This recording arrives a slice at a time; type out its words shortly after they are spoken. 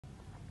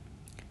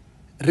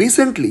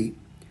Recently,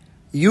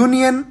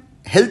 Union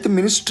Health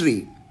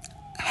Ministry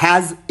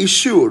has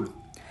issued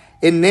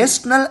a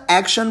national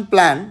action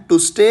plan to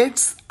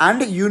states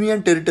and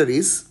union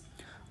territories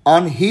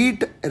on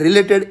heat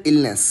related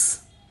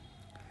illness.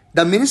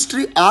 The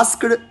ministry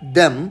asked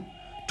them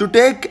to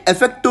take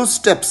effective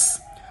steps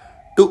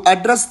to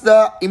address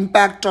the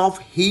impact of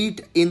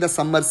heat in the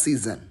summer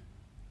season.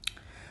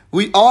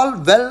 We all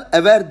well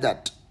aware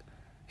that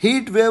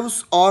heat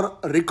waves are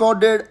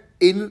recorded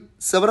in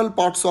several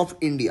parts of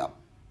India.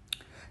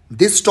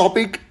 This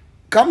topic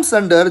comes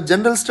under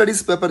General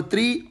Studies Paper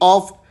 3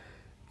 of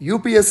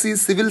UPSC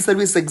Civil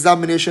Service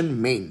Examination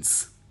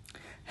Mains.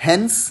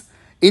 Hence,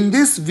 in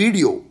this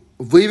video,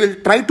 we will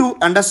try to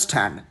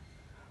understand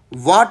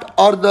what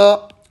are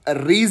the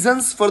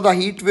reasons for the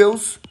heat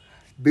waves.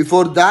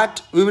 Before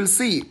that, we will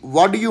see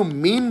what do you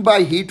mean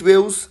by heat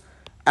waves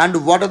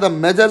and what are the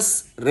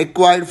measures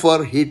required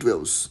for heat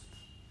waves.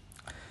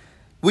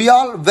 We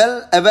are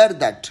well aware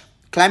that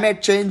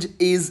climate change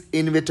is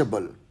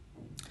inevitable.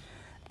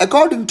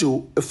 According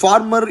to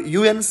former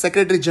UN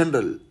Secretary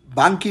General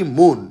Ban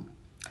Ki-moon,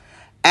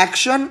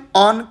 action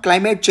on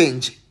climate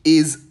change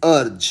is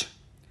urged.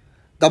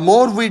 The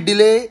more we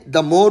delay,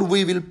 the more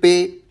we will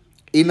pay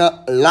in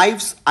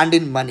lives and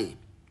in money.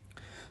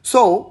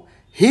 So,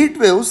 heat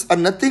waves are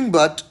nothing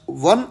but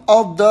one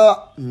of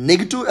the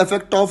negative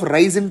effects of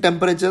rise in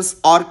temperatures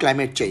or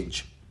climate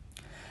change.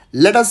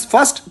 Let us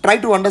first try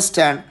to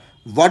understand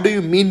what do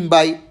you mean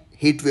by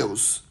heat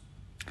waves.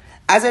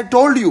 As I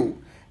told you,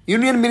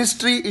 Union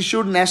Ministry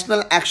issued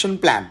National Action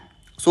Plan.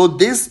 So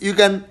this you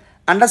can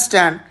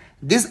understand,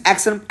 this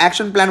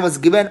action plan was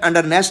given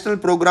under National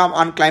Program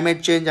on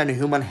Climate Change and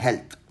Human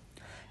Health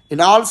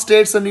in all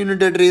states and union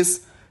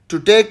territories to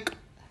take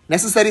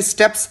necessary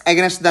steps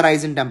against the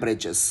rise in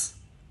temperatures.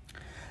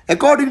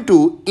 According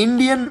to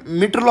Indian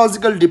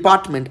Meteorological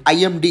Department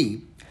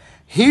IMD,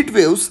 heat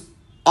waves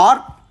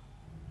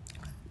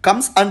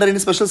comes under in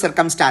special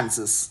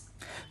circumstances.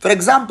 For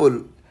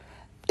example,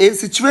 a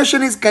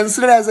situation is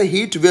considered as a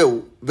heat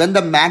wave when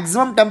the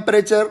maximum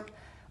temperature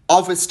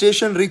of a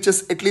station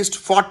reaches at least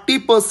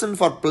 40%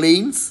 for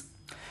plains,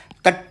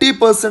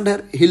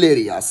 30% hill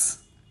areas.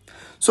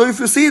 So if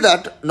you see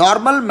that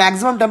normal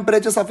maximum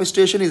temperatures of a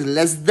station is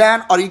less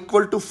than or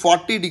equal to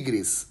 40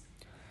 degrees,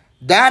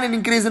 then an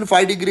increase in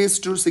 5 degrees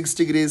to 6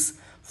 degrees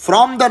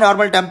from the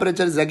normal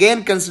temperature is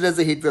again considered as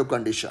a heat wave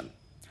condition.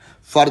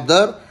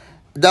 Further,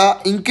 the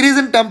increase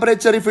in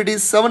temperature, if it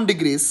is 7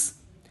 degrees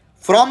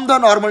from the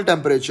normal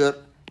temperature,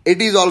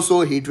 it is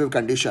also a heat wave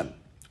condition.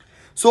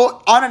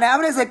 So on an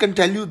average, I can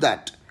tell you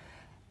that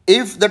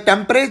if the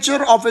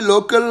temperature of a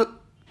local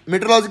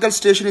meteorological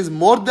station is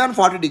more than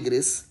 40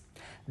 degrees,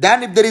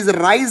 then if there is a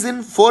rise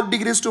in 4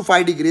 degrees to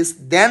 5 degrees,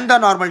 then the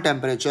normal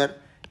temperature,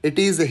 it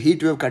is a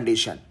heat wave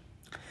condition.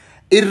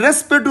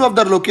 Irrespective of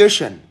the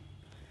location,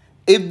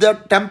 if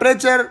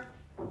the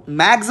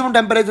maximum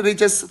temperature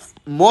reaches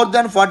more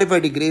than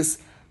 45 degrees,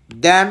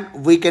 then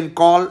we can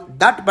call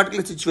that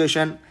particular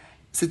situation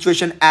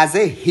as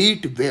a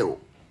heat wave.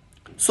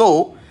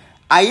 So,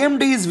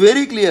 IMD is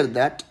very clear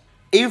that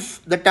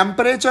if the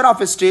temperature of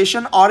a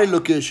station or a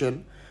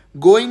location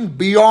going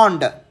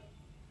beyond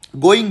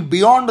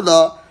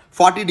the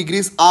 40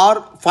 degrees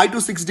or 5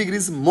 to 6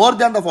 degrees more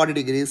than the 40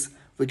 degrees,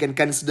 we can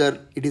consider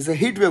it is a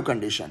heat wave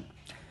condition.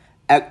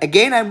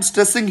 Again, I am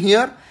stressing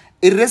here,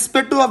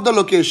 irrespective of the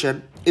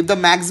location, if the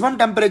maximum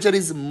temperature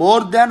is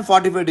more than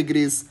 45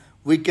 degrees,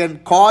 we can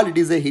call it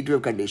is a heat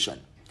wave condition.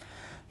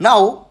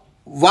 Now,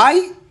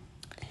 why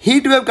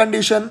heat wave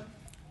condition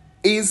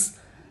is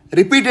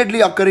repeatedly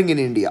occurring in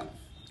India?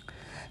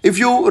 If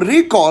you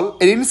recall,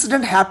 an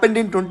incident happened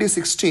in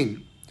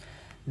 2016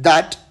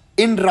 that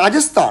in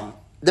Rajasthan,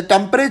 the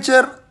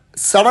temperature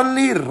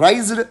suddenly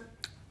rised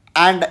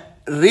and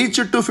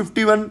reached to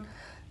 51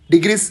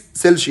 degrees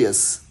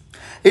Celsius.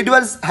 It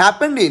was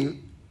happened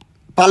in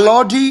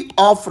Palodi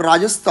of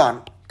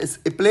Rajasthan, is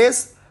a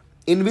place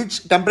in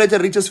which temperature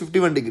reaches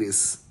 51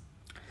 degrees.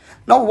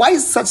 Now, why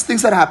such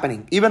things are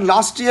happening? Even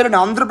last year in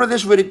Andhra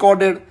Pradesh, we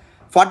recorded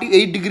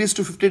 48 degrees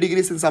to 50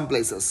 degrees in some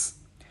places.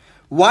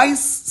 Why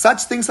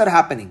such things are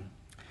happening?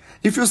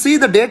 If you see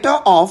the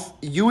data of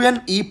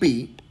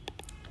UNEP,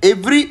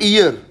 every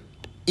year,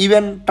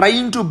 even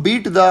trying to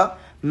beat the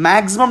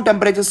maximum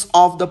temperatures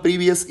of the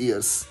previous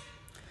years.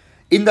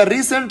 In the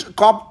recent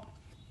COP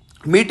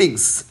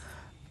meetings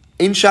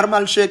in Sharm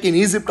el-Sheikh in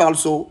Egypt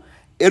also,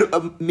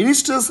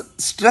 ministers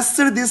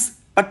stressed this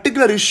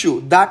particular issue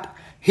that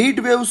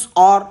heat waves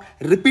are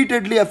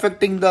repeatedly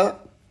affecting the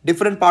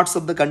different parts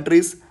of the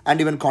countries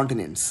and even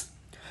continents.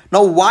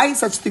 Now, why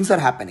such things are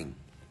happening?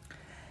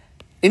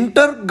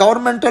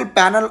 Intergovernmental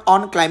Panel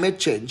on Climate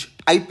Change,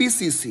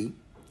 IPCC,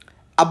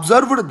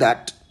 observed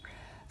that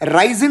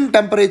rise in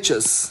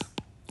temperatures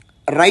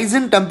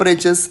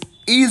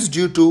is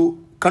due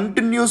to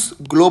continuous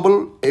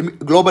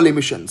global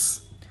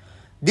emissions.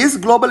 These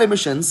global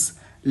emissions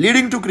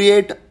leading to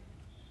create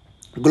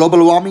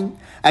global warming,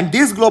 and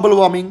this global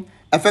warming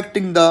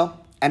affecting the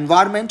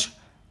environment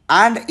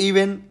and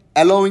even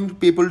allowing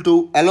people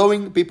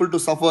to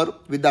suffer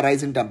with the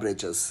rise in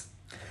temperatures.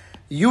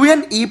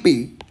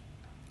 UNEP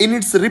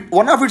in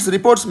one of its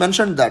reports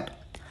mentioned that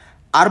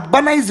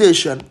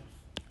urbanization,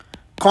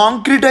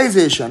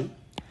 concretization,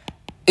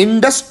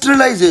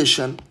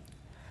 industrialization,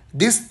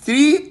 these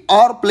three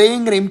are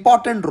playing an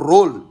important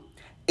role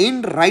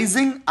in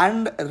rising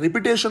and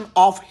repetition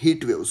of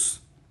heat waves.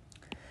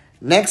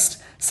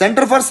 Next,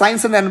 Center for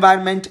Science and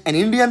Environment, an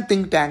Indian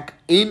think tank,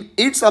 in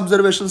its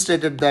observation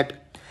stated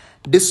that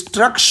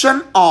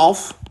destruction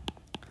of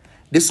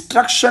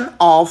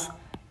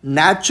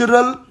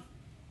natural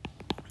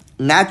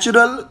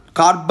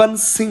carbon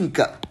sink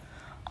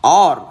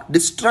or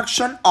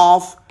destruction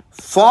of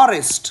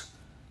forest,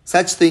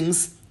 such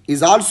things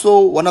is also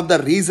one of the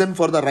reason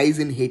for the rise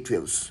in heat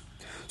waves.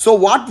 So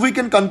what we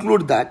can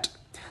conclude that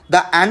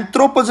the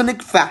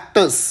anthropogenic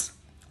factors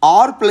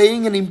are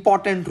playing an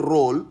important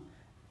role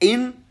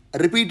in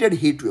repeated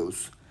heat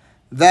waves.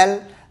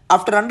 Well,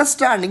 after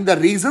understanding the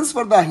reasons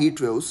for the heat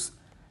waves,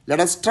 let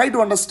us try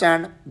to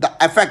understand the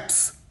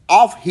effects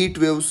of heat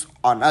waves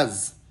on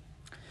us.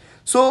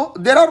 So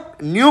there are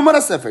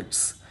numerous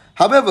effects.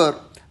 However,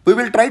 we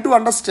will try to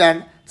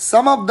understand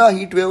some of the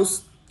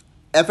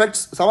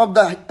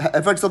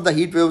effects of the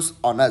heat waves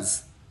on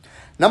us.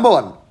 Number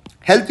one,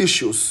 health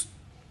issues.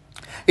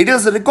 It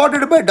is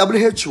recorded by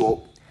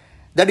WHO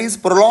that is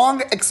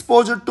prolonged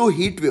exposure to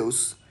heat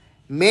waves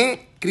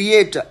may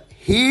create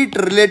heat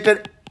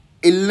related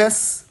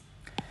illness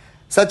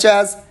such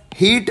as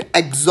heat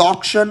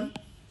exhaustion,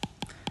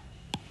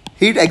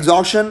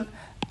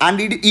 and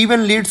it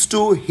even leads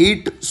to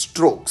heat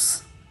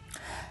strokes.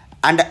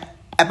 And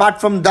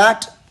apart from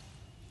that,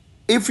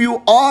 if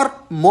you are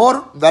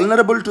more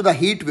vulnerable to the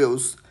heat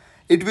waves,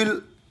 it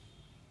will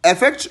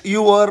affect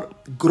your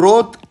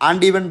growth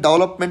and even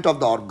development of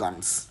the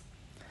organs.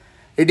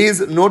 It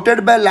is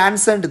noted by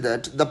Lancet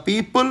that the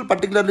people,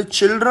 particularly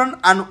children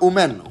and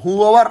women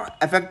who are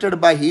affected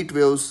by heat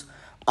waves,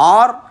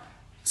 are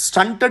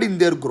stunted in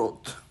their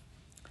growth.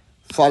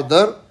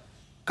 Further,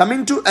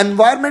 coming to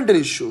environmental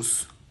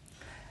issues,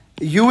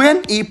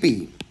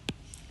 UNEP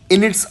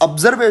in its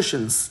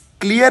observations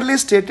clearly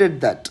stated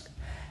that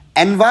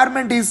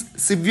environment is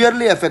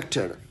severely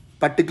affected.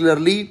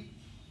 Particularly,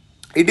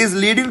 it is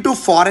leading to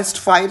forest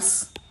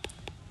fires.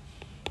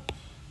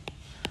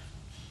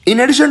 In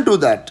addition to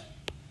that,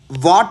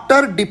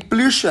 water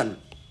depletion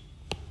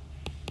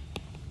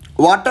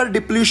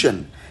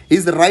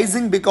is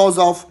rising because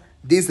of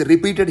these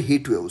repeated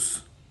heat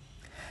waves.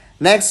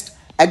 Next,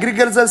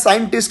 agricultural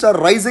scientists are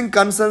raising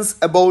concerns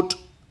about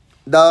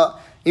the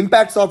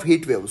impacts of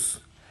heat waves.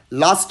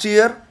 Last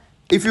year,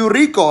 if you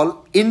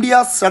recall,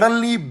 India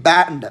suddenly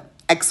banned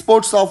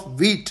exports of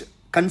wheat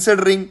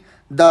considering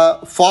the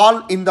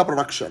fall in the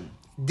production.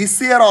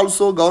 This year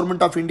also,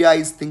 Government of India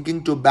is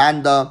thinking to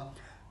ban the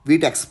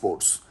wheat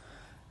exports.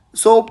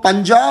 So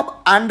Punjab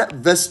and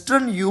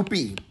Western UP,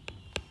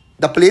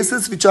 the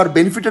places which are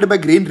benefited by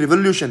Green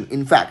Revolution,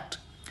 in fact,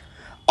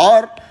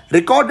 are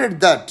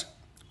recorded that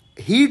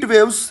heat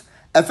waves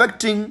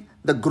affecting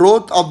the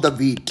growth of the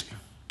wheat.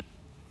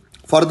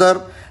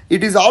 Further,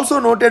 it is also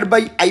noted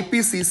by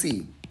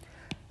IPCC,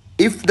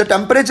 if the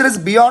temperature is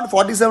beyond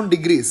 47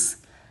 degrees,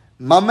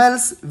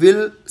 mammals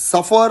will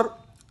suffer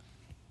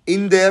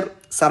in their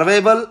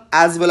survival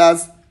as well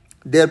as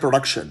their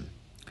production.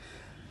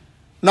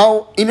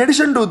 Now, in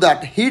addition to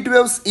that, heat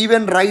waves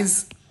even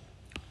rise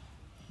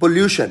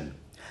pollution.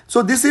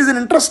 So this is an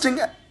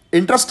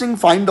interesting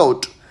find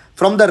out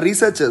from the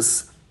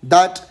researchers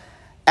that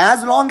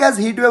as long as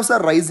heat waves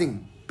are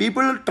rising,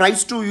 people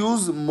tries to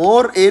use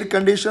more air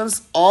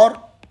conditions or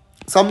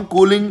some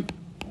cooling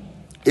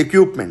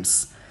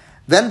equipments.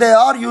 When they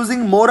are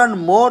using more and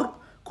more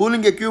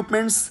cooling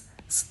equipments,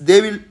 they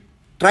will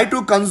try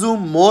to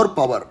consume more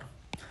power.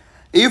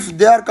 If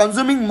they are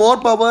consuming more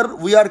power,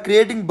 we are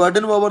creating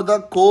burden over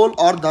the coal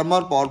or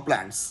thermal power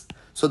plants.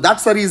 So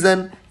that's the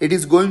reason it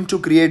is going to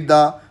create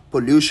the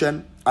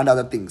pollution and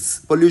other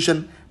things.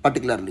 Pollution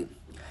particularly.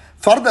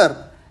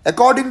 Further,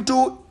 according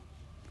to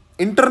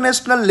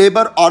International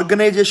Labour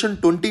Organization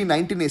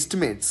 2019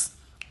 estimates,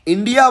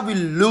 India will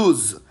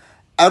lose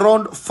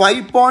around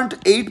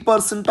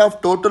 5.8%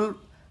 of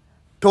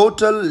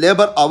total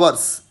labor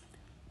hours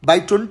by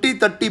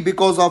 2030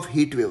 because of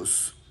heat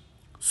waves.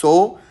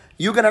 So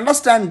you can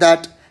understand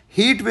that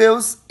heat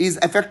waves is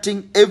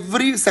affecting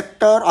every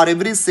sector or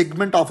every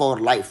segment of our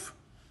life.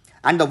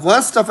 And the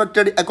worst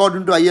affected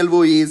according to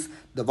ILO is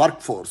the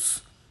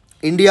workforce.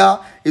 India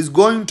is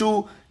going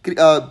to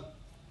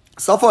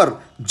suffer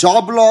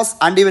job loss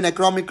and even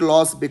economic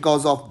loss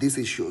because of these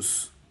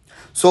issues.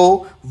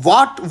 So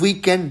what we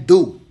can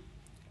do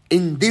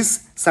in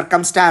these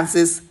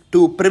circumstances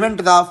to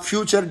prevent the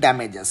future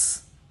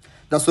damages?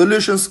 The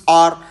solutions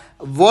are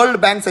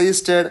World Bank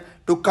suggested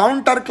to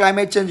counter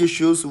climate change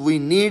issues, we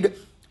need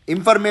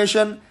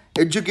information,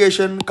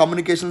 education,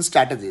 communication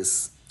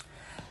strategies.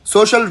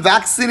 Social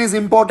vaccine is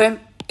important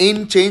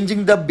in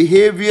changing the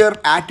behavior,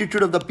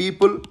 attitude of the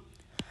people,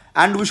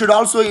 and we should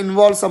also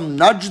involve some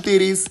nudge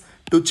theories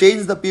to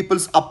change the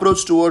people's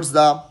approach towards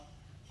the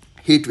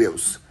heat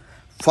waves.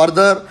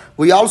 Further,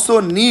 we also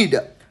need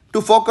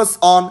to focus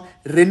on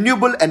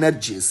renewable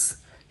energies.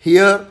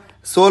 Here,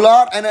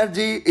 solar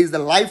energy is the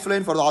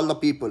lifeline for all the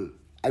people.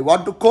 I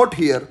want to quote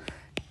here,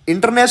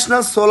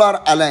 International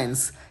Solar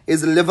Alliance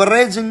is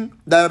leveraging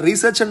the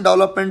research and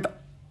development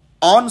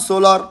on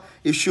solar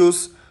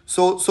issues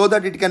so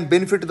that it can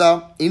benefit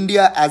the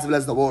India as well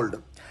as the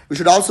world. We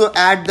should also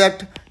add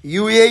that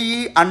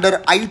UAE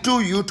under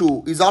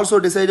I2U2 is also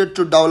decided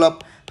to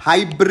develop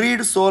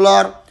hybrid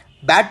solar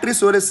battery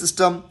storage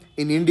system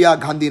in India,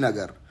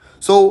 Gandhinagar.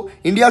 So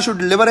India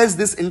should leverage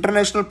these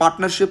international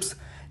partnerships.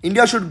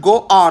 India should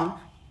go on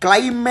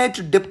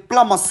climate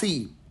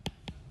diplomacy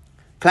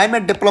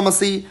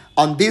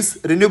on these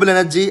renewable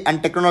energy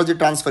and technology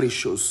transfer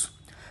issues.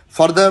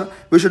 Further,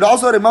 we should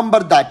also remember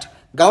that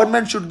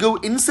government should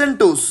give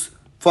incentives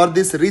for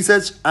this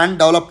research and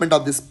development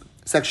of this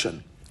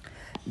section.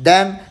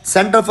 Then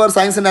Center for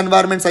Science and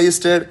Environment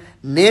suggested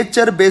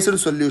nature-based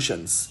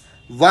solutions.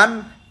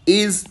 One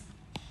is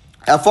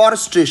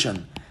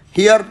afforestation.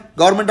 Here,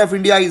 Government of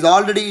India is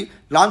already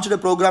launched a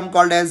program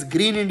called as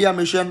Green India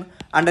Mission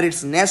under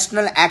its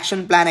National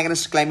Action Plan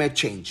Against Climate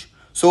Change.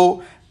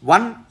 So,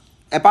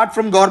 apart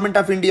from Government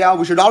of India,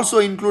 we should also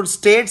include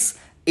states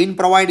in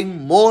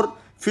providing more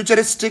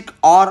futuristic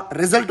or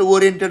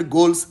result-oriented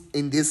goals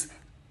in this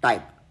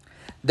type.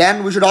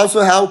 Then we should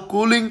also have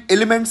cooling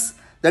elements,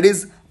 that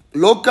is,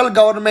 local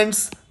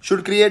governments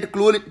should create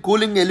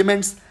cooling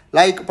elements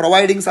like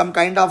providing some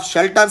kind of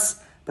shelters,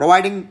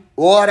 providing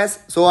ORS,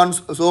 so on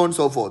and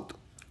so forth.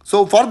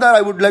 So further,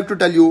 I would like to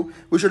tell you,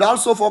 we should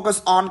also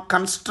focus on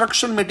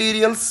construction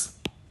materials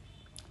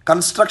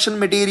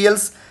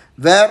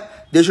where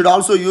they should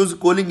also use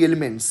cooling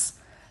elements.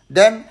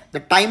 Then the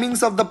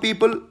timings of the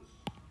people,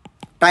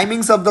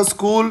 timings of the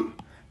school,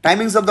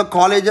 timings of the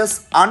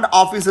colleges and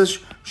offices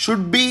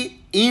should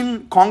be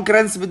in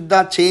concurrence with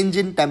the change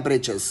in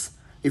temperatures.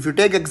 If you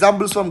take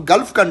examples from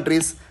Gulf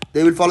countries,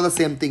 they will follow the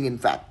same thing in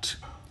fact.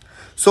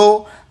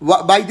 So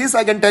by this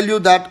I can tell you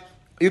that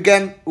we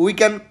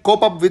can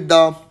cope up with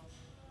the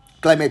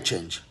climate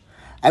change.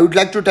 I would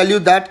like to tell you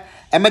that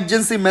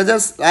emergency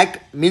measures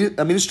like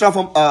Minister of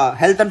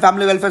Health and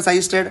Family Welfare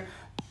suggested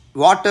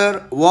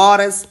water,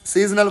 ORS,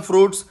 seasonal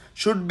fruits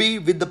should be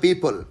with the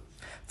people.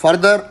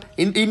 Further,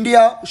 in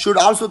India should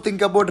also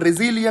think about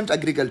resilient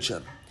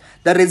agriculture.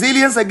 The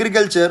resilience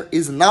agriculture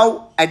is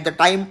now at the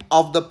time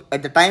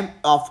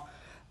of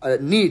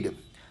need.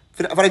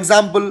 For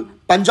example,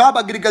 Punjab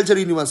Agriculture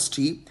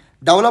University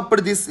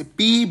developed this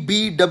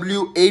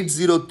PBW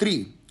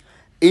 803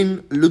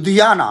 in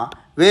Ludhiana,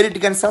 where it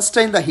can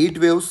sustain the heat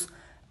waves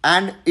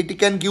and it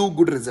can give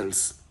good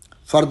results.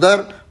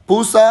 Further,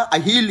 Pusa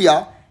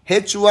Ahilia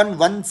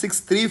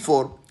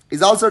H11634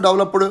 is also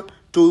developed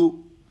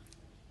to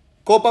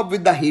cope up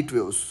with the heat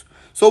waves.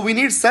 So we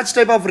need such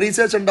type of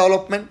research and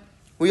development.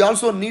 We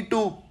also need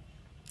to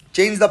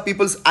change the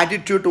people's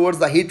attitude towards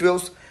the heat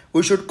waves.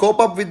 We should cope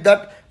up with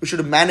that. We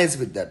should manage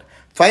with that.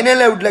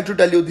 Finally, I would like to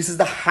tell you, this is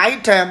the high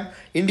time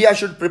India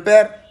should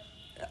prepare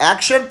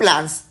action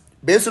plans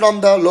based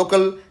on the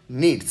local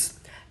needs.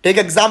 Take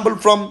example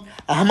from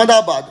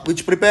Ahmedabad,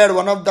 which prepared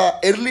one of the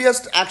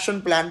earliest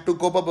action plan to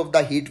cope up with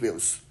the heat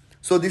waves.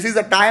 So this is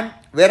a time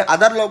where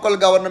other local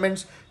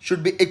governments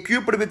should be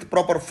equipped with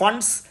proper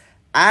funds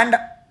and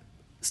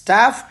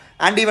staff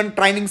and even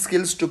training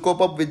skills to cope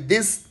up with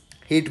these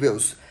heat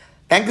waves.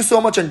 Thank you so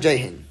much and Jai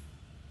Hind.